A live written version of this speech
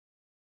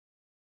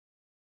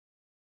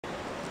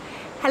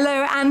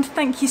and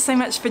thank you so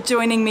much for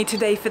joining me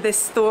today for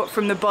this thought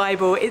from the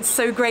Bible. It's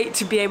so great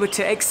to be able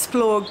to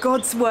explore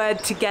God's Word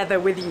together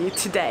with you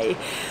today.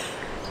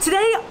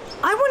 Today,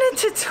 I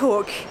wanted to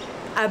talk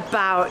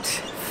about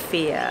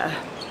fear.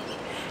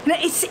 Now,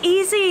 it's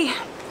easy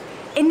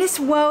in this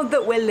world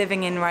that we're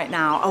living in right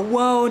now, a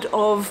world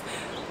of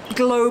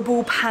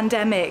global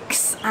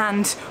pandemics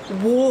and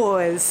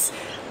wars,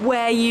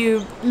 where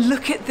you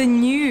look at the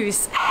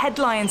news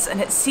headlines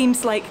and it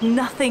seems like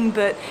nothing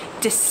but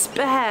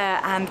despair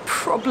and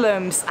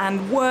problems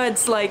and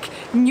words like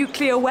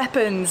nuclear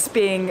weapons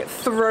being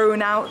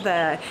thrown out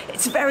there.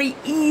 It's very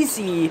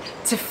easy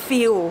to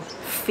feel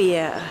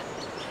fear,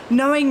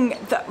 knowing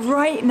that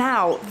right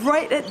now,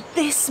 right at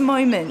this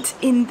moment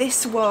in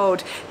this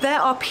world, there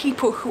are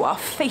people who are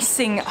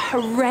facing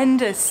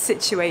horrendous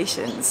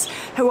situations,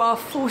 who are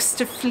forced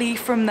to flee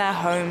from their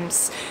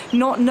homes,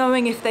 not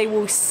knowing if they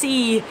will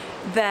see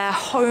their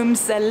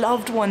homes, their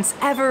loved ones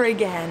ever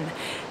again.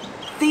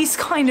 These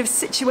kind of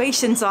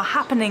situations are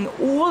happening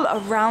all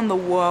around the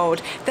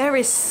world. There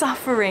is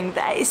suffering,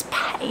 there is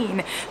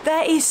pain,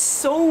 there is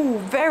so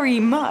very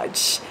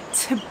much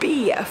to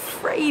be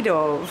afraid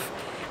of.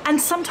 And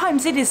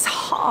sometimes it is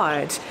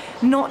hard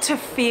not to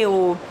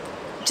feel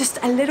just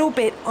a little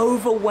bit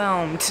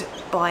overwhelmed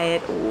by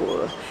it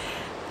all.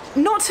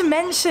 Not to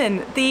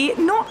mention the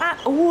not at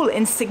all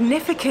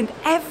insignificant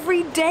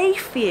everyday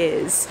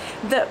fears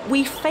that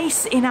we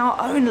face in our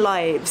own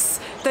lives.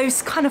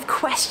 Those kind of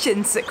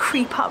questions that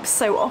creep up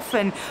so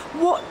often.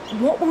 What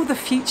will the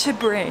future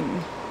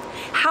bring?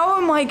 How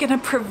am I going to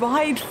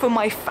provide for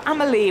my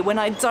family when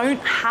I don't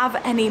have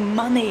any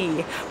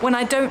money? When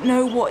I don't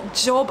know what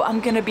job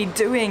I'm going to be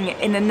doing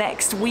in the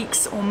next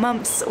weeks or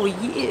months or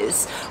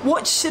years?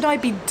 What should I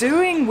be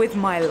doing with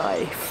my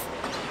life?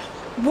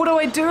 What do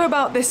I do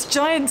about this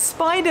giant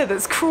spider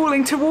that's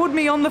crawling toward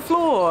me on the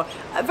floor?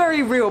 A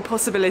very real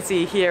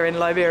possibility here in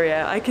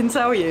Liberia, I can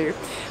tell you.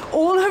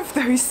 All of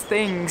those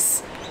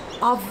things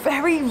are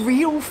very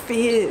real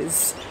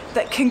fears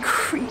that can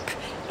creep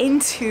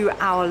into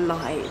our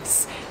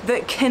lives,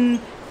 that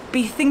can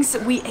be things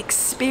that we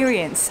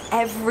experience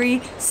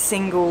every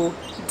single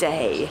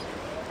day.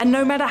 And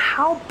no matter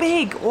how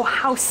big or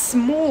how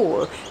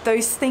small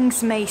those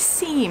things may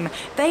seem,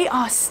 they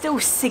are still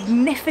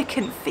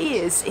significant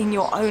fears in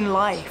your own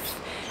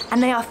life.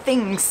 And they are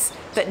things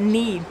that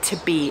need to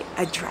be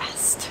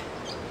addressed.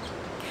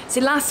 So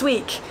last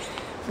week,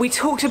 we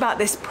talked about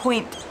this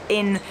point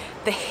in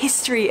the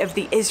history of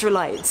the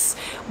Israelites,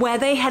 where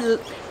they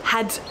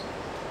had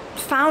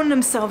found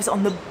themselves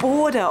on the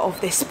border of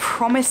this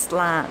promised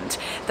land,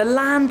 the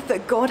land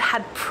that God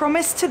had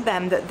promised to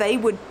them that they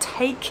would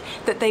take,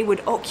 that they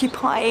would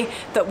occupy,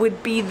 that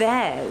would be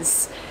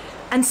theirs.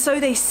 And so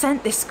they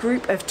sent this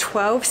group of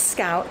 12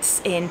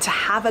 scouts in to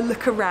have a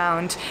look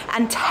around,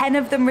 and 10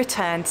 of them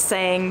returned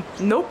saying,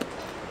 nope,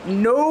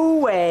 no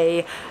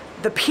way.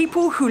 The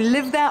people who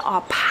live there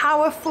are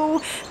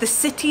powerful, the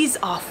cities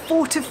are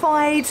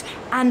fortified,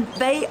 and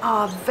they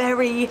are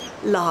very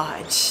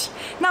large.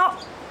 Now,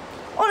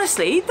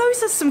 honestly,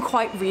 those are some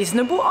quite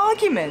reasonable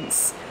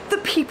arguments. The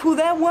people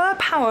there were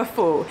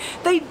powerful.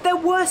 There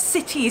were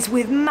cities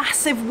with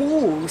massive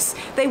walls.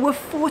 They were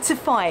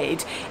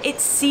fortified.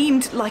 It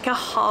seemed like a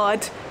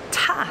hard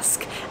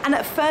task. And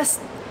at first,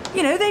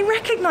 they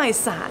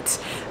recognized that.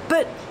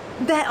 But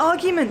their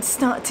arguments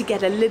start to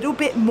get a little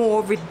bit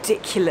more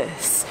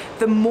ridiculous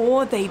the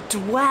more they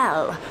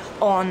dwell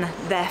on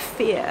their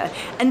fear,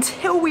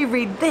 until we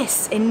read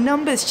this in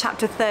Numbers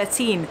chapter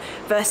 13,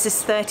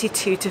 verses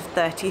 32 to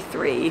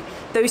 33.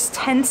 Those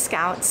 10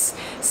 scouts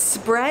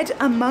spread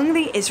among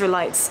the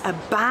Israelites a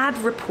bad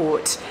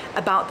report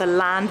about the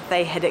land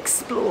they had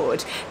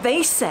explored.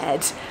 They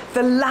said,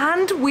 "The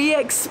land we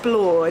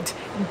explored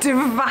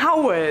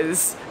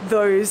devours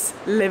those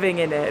living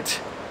in it."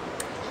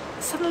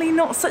 Suddenly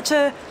not such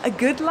a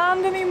good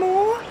land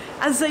anymore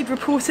as they'd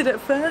reported at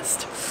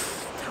first.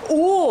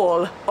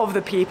 All of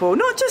the people,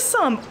 not just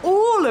some,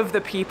 all of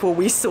the people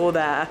we saw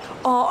there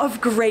are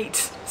of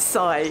great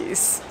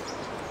size.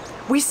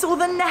 We saw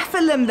the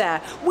Nephilim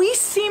there. We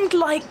seemed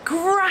like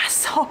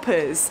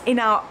grasshoppers in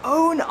our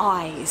own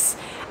eyes,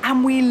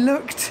 and we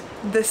looked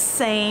the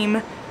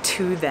same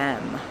to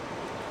them.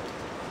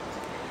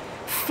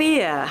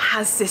 Fear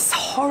has this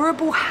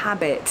horrible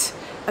habit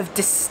of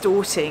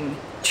distorting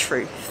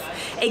truth.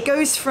 It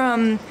goes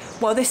from,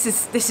 well, this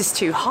is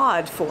too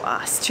hard for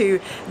us, to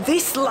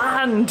this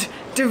land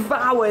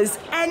devours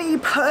any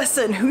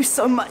person who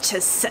so much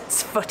as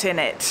sets foot in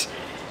it.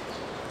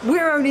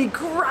 We're only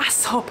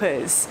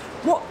grasshoppers.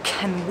 What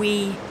can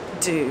we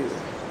do?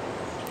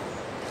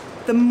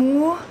 The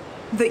more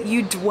that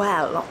you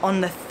dwell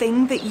on the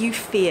thing that you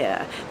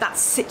fear, that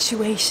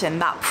situation,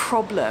 that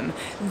problem,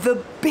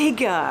 the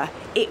bigger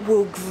it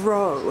will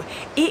grow.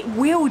 It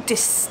will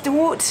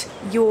distort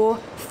your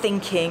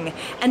thinking,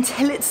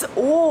 until it's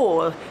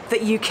all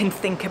that you can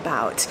think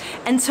about,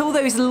 until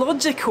those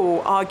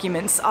logical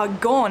arguments are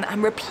gone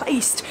and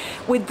replaced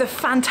with the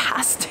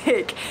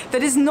fantastic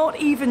that is not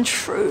even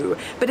true,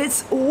 but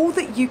it's all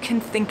that you can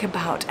think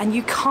about, and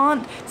you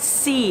can't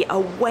see a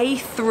way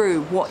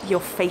through what you're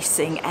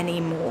facing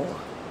anymore.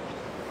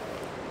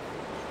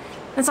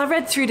 As I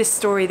read through this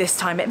story this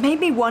time, it made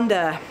me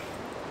wonder,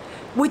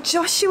 were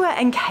Joshua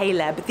and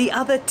Caleb, the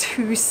other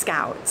two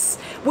scouts,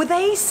 were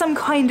they some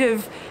kind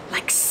of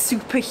like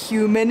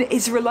superhuman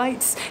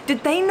Israelites?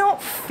 Did they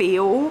not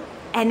feel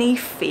any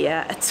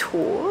fear at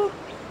all?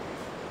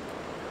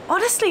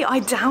 Honestly, I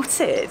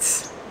doubt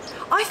it.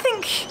 I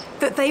think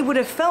that they would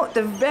have felt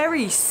the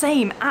very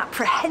same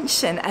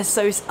apprehension as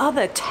those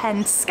other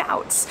 10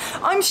 scouts.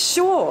 I'm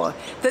sure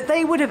that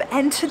they would have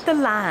entered the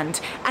land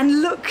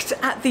and looked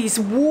at these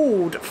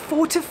walled,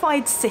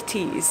 fortified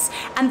cities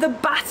and the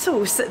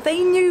battles that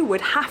they knew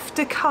would have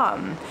to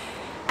come,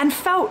 and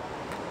felt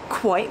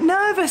quite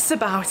nervous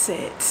about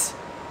it.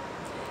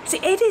 See,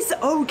 it is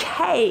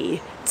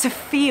okay to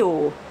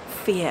feel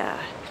fear.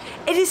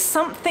 It is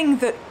something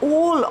that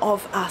all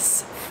of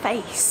us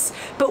face,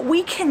 but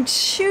we can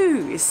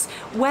choose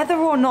whether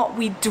or not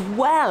we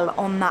dwell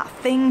on that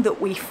thing that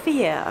we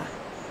fear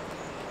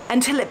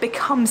until it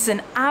becomes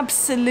an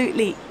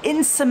absolutely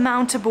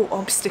insurmountable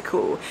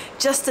obstacle,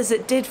 just as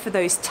it did for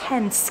those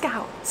 10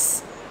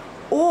 scouts.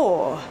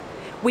 Or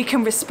we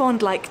can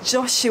respond like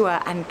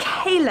Joshua and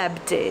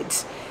Caleb did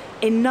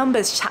in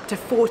Numbers chapter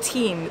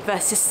 14,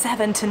 verses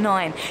 7 to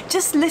 9.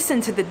 Just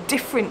listen to the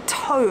different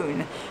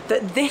tone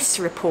that this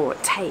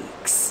report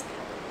takes.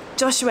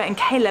 Joshua and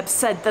Caleb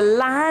said, "The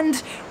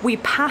land we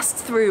passed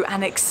through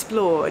and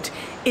explored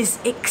is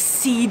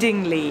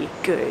exceedingly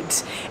good.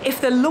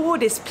 If the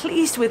Lord is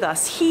pleased with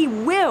us, he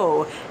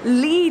will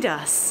lead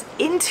us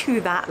into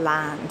that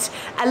land,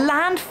 a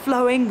land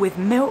flowing with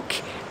milk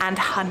and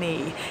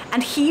honey,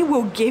 and he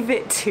will give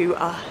it to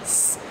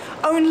us.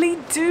 Only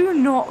do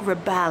not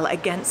rebel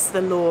against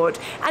the Lord,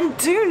 and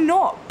do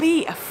not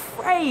be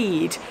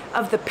afraid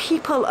of the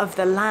people of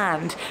the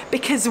land,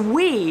 because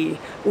we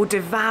will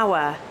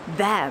devour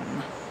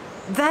them.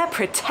 Their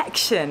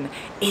protection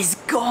is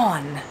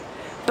gone,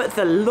 but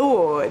the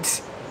Lord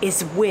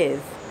is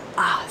with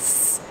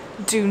us.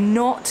 Do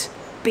not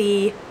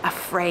be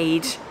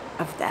afraid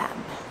of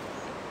them."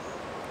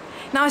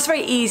 Now, it's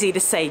very easy to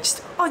say,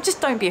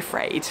 just don't be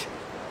afraid,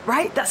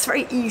 right? That's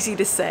very easy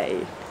to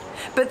say.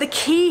 But the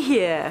key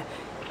here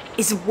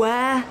is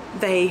where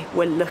they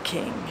were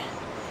looking.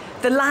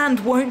 The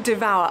land won't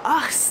devour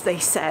us, they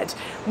said.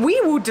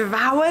 We will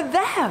devour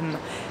them.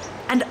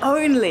 And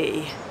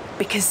only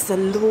because the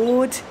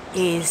Lord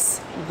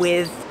is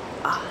with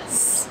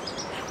us.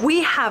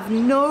 We have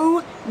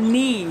no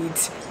need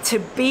to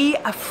be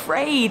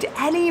afraid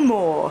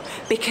anymore,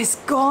 because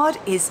God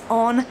is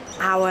on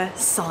our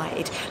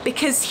side,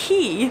 because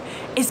he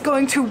is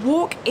going to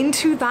walk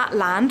into that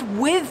land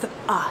with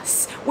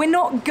us. We're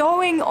not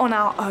going on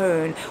our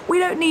own. We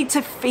don't need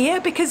to fear,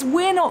 because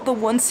we're not the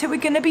ones who are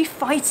going to be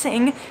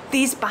fighting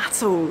these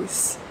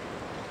battles.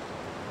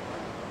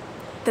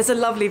 There's a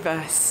lovely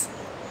verse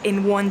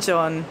in 1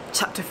 John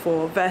chapter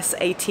 4, verse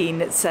 18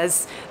 that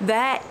says,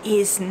 "There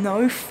is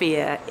no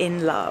fear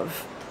in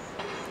love,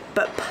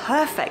 but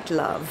perfect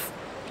love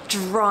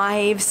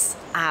drives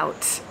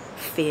out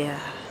fear."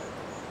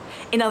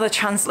 In other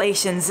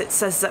translations, it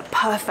says that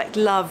perfect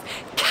love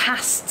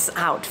casts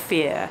out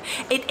fear.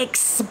 It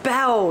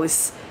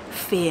expels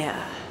fear.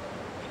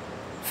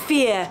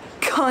 Fear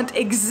can't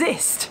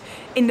exist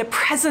in the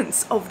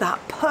presence of that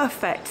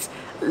perfect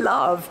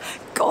love.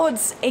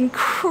 God's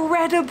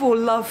incredible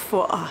love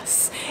for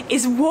us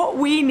is what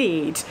we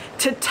need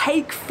to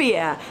take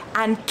fear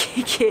and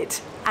kick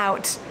it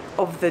out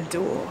of the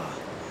door.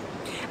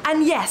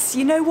 And yes,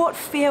 you know what?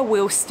 Fear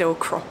will still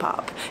crop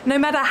up. No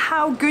matter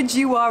how good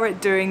you are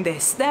at doing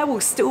this, there will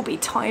still be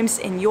times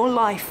in your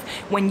life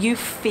when you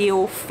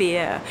feel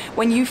fear,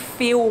 when you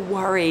feel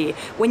worry,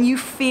 when you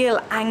feel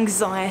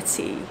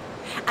anxiety.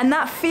 And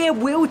that fear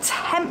will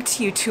tempt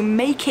you to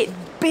make it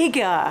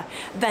bigger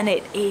than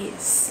it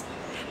is.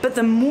 But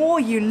the more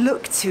you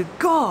look to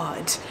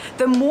God,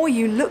 the more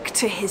you look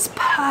to his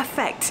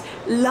perfect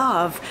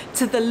love,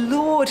 to the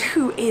Lord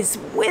who is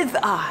with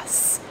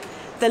us,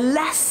 the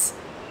less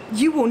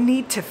you will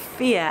need to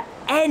fear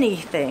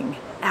anything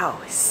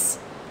else.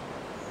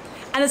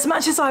 And as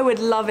much as I would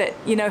love it,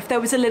 if there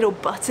was a little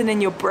button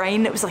in your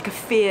brain that was like a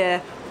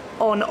fear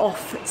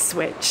on-off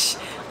switch,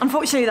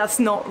 unfortunately that's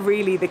not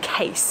really the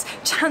case.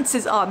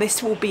 Chances are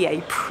this will be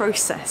a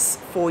process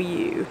for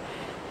you.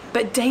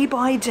 But day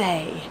by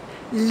day,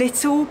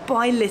 little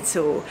by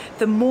little,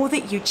 the more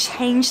that you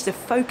change the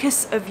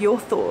focus of your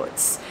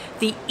thoughts,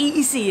 the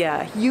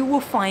easier you will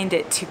find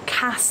it to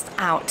cast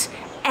out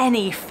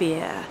any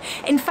fear.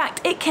 In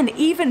fact, it can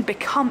even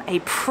become a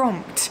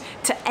prompt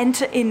to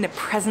enter in the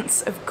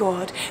presence of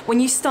God. When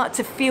you start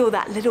to feel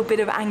that little bit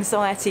of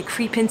anxiety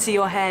creep into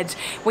your head,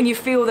 when you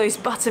feel those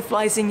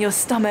butterflies in your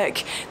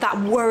stomach, that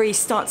worry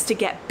starts to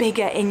get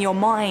bigger in your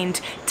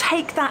mind,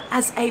 take that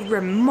as a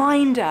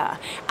reminder,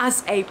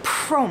 as a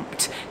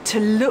prompt to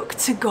look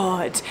to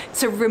God,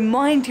 to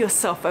remind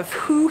yourself of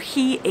who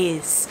He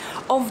is,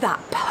 of that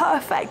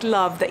perfect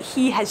love that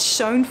He has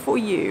shown for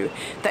you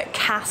that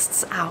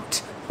casts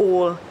out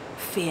all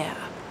fear.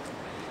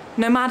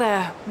 No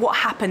matter what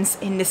happens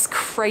in this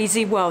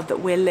crazy world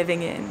that we're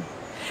living in,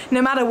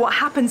 no matter what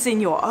happens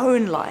in your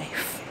own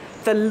life,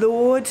 the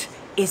Lord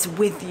is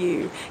with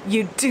you.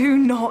 You do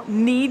not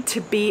need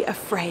to be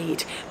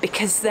afraid,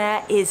 because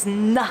there is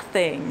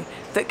nothing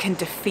that can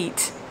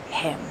defeat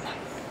Him.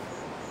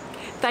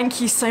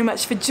 Thank you so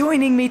much for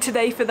joining me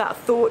today for that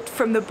thought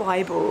from the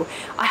Bible.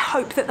 I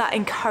hope that that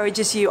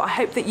encourages you. I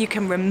hope that you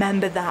can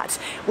remember that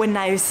when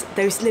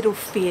those little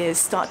fears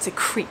start to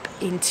creep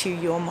into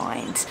your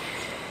mind.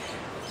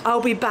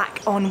 I'll be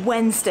back on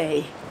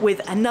Wednesday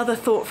with another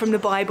thought from the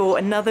Bible,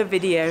 another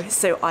video,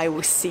 so I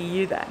will see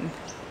you then.